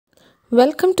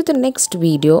Welcome to the next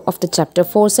video of the chapter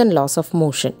Force and Laws of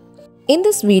Motion. In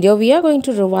this video, we are going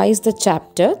to revise the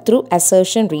chapter through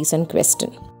assertion, reason,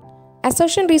 question.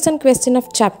 Assertion, reason, question of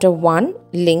chapter 1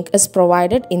 link is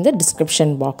provided in the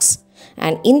description box.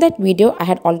 And in that video, I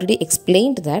had already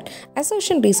explained that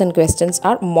assertion, reason questions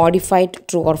are modified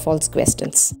true or false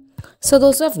questions. So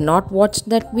those who have not watched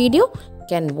that video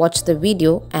can watch the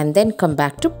video and then come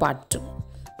back to part 2.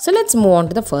 So let's move on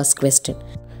to the first question.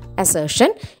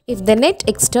 Assertion: if the net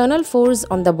external force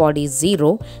on the body is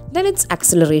 0, then its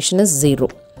acceleration is 0.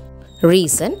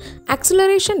 Reason: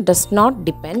 acceleration does not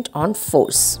depend on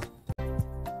force.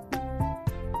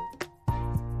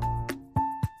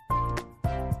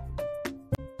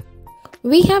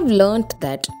 We have learnt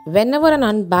that whenever an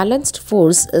unbalanced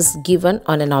force is given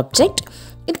on an object,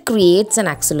 it creates an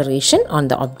acceleration on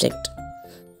the object.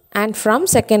 And from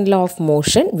second law of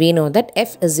motion, we know that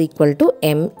F is equal to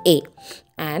ma.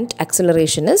 And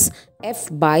acceleration is F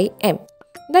by m.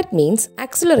 That means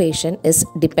acceleration is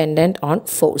dependent on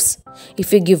force.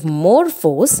 If you give more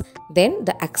force, then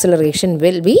the acceleration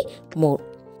will be more.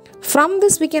 From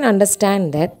this we can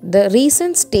understand that the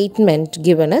reason statement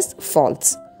given is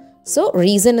false. So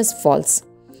reason is false.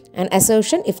 An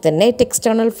assertion: if the net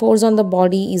external force on the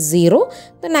body is 0,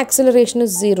 then acceleration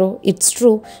is 0. It's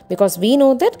true because we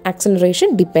know that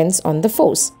acceleration depends on the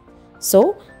force.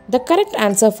 So the correct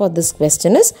answer for this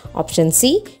question is option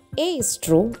C. A is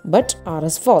true but R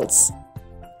is false.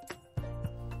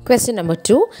 Question number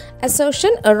 2.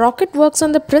 Assertion: a rocket works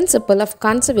on the principle of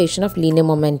conservation of linear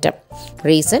momentum.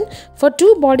 Reason: for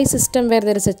two body system where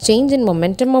there is a change in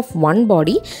momentum of one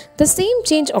body, the same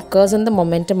change occurs in the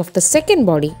momentum of the second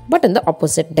body but in the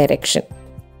opposite direction.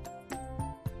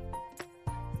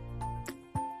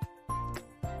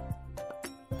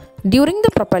 During the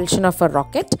propulsion of a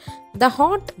rocket, the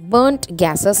hot burnt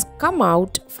gases come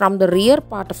out from the rear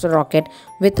part of the rocket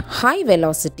with high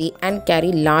velocity and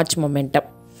carry large momentum.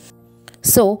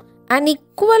 So, an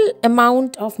equal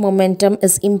amount of momentum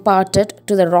is imparted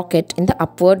to the rocket in the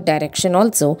upward direction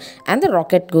also, and the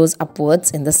rocket goes upwards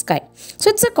in the sky.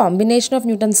 So, it's a combination of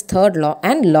Newton's third law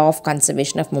and law of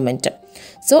conservation of momentum.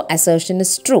 So, assertion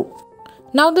is true.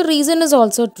 Now the reason is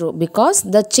also true because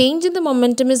the change in the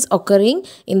momentum is occurring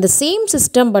in the same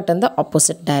system but in the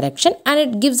opposite direction, and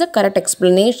it gives a correct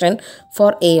explanation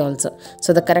for A also.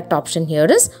 So the correct option here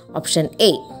is option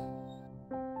A.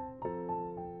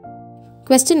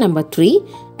 Question number 3.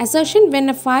 Assertion: when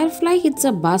a firefly hits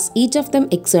a bus, each of them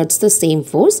exerts the same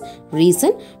force.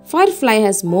 Reason: firefly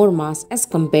has more mass as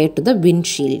compared to the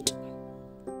windshield.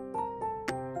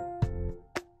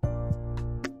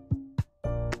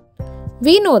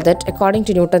 We know that according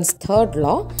to Newton's third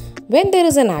law, when there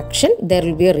is an action, there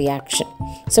will be a reaction.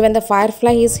 So when the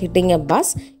firefly is hitting a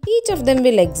bus, each of them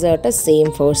will exert the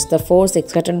same force. The force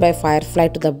exerted by firefly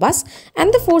to the bus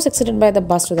and the force exerted by the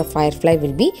bus to the firefly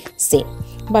will be same.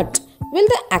 But will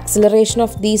the acceleration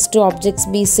of these two objects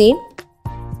be same?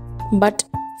 But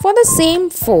for the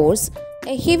same force,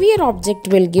 a heavier object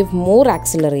will give more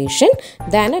acceleration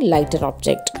than a lighter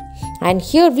object. And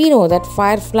here we know that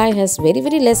firefly has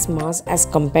very less mass as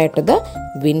compared to the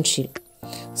windshield.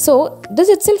 So this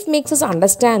itself makes us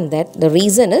understand that the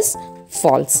reason is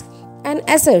false and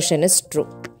assertion is true.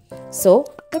 So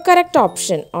the correct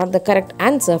option or the correct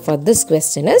answer for this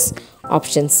question is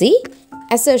option C.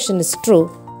 Assertion is true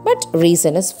but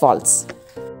reason is false.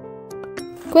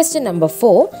 Question number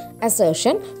 4.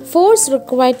 Assertion: force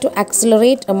required to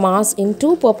accelerate a mass in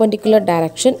two perpendicular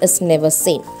directions is never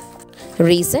same.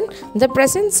 Reason: the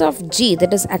presence of g,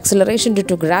 that is acceleration due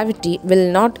to gravity, will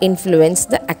not influence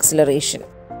the acceleration.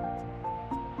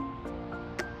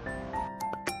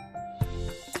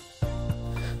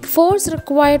 Force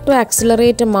required to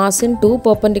accelerate a mass in two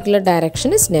perpendicular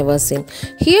directions is never same.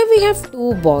 Here we have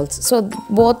two balls, so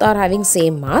both are having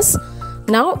same mass.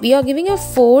 Now we are giving a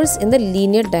force in the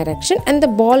linear direction and the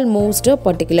ball moves to a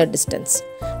particular distance.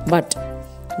 But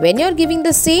when you are giving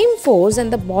the same force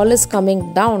and the ball is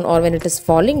coming down or when it is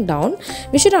falling down,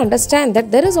 we should understand that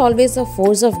there is always a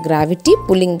force of gravity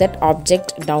pulling that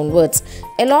object downwards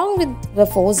along with the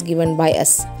force given by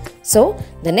us. So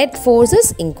the net force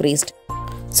is increased.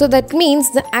 So that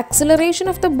means the acceleration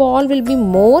of the ball will be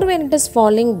more when it is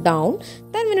falling down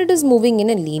than when it is moving in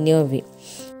a linear way.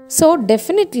 So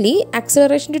definitely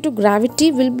acceleration due to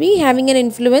gravity will be having an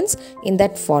influence in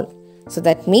that fall. So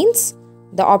that means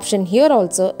the option here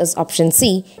also is option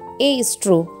C. A is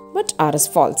true but R is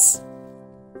false.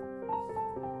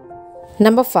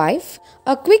 Number 5.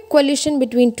 A quick collision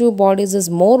between two bodies is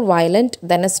more violent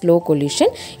than a slow collision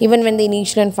even when the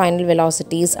initial and final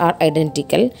velocities are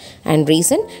identical. And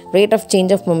reason: rate of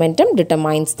change of momentum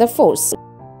determines the force.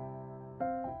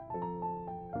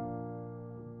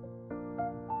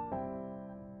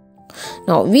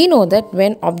 Now we know that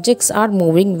when objects are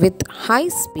moving with high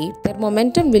speed, their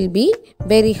momentum will be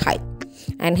very high,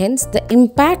 and hence the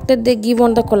impact that they give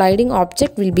on the colliding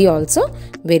object will be also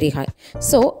very high.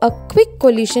 So a quick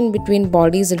collision between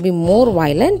bodies will be more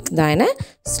violent than a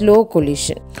slow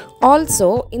collision.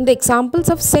 Also, in the examples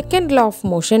of second law of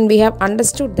motion, we have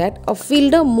understood that a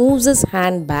fielder moves his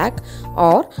hand back,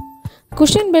 or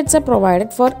cushion beds are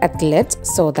provided for athletes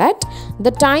so that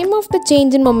the time of the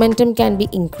change in momentum can be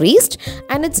increased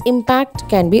and its impact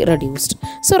can be reduced.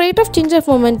 So rate of change of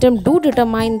momentum do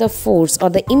determine the force or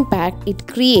the impact it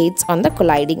creates on the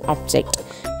colliding object.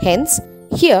 Hence,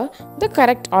 here the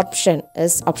correct option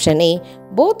is option A.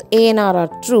 Both A and R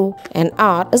are true, and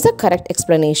R is the correct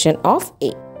explanation of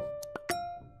A.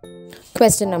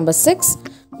 Question number 6.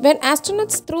 When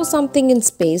astronauts throw something in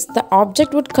space, the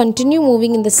object would continue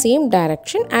moving in the same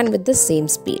direction and with the same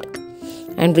speed.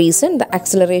 And reason, the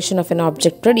acceleration of an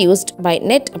object produced by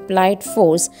net applied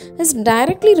force is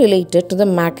directly related to the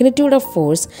magnitude of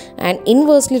force and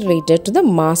inversely related to the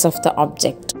mass of the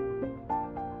object.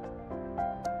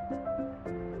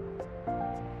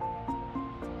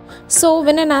 So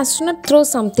when an astronaut throws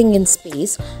something in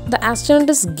space, the astronaut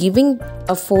is giving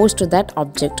a force to that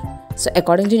object. So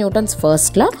according to Newton's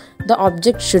first law, the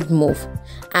object should move.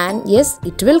 And yes,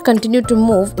 it will continue to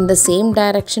move in the same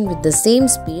direction with the same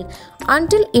speed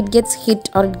until it gets hit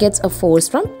or it gets a force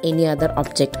from any other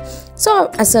object. So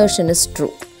our assertion is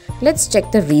true. Let's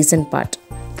check the reason part.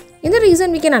 In the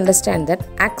reason, we can understand that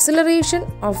acceleration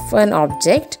of an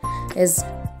object is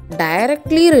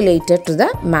directly related to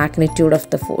the magnitude of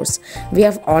the force. We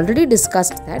have already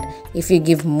discussed that if you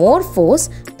give more force,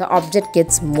 the object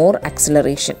gets more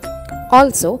acceleration.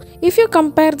 Also, if you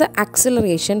compare the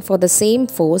acceleration for the same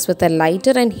force with a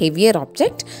lighter and heavier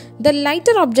object, the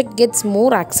lighter object gets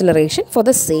more acceleration for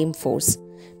the same force.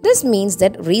 This means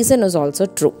that reason is also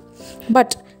true.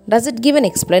 But does it give an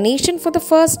explanation for the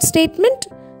first statement?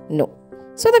 No.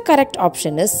 So the correct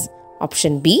option is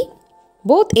option B.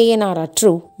 Both A and R are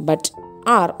true, but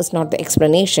R is not the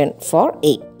explanation for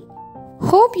A.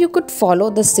 Hope you could follow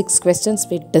the 6 questions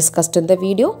we discussed in the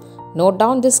video. Note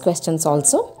down these questions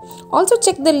also. Also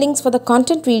check the links for the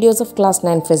content videos of class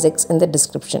 9 physics in the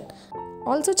description.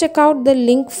 Also check out the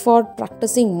link for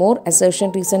practicing more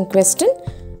assertion reason question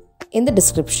in the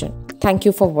description. Thank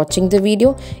you for watching the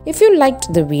video. If you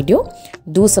liked the video,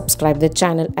 do subscribe the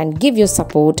channel and give your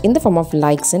support in the form of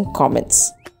likes and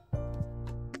comments.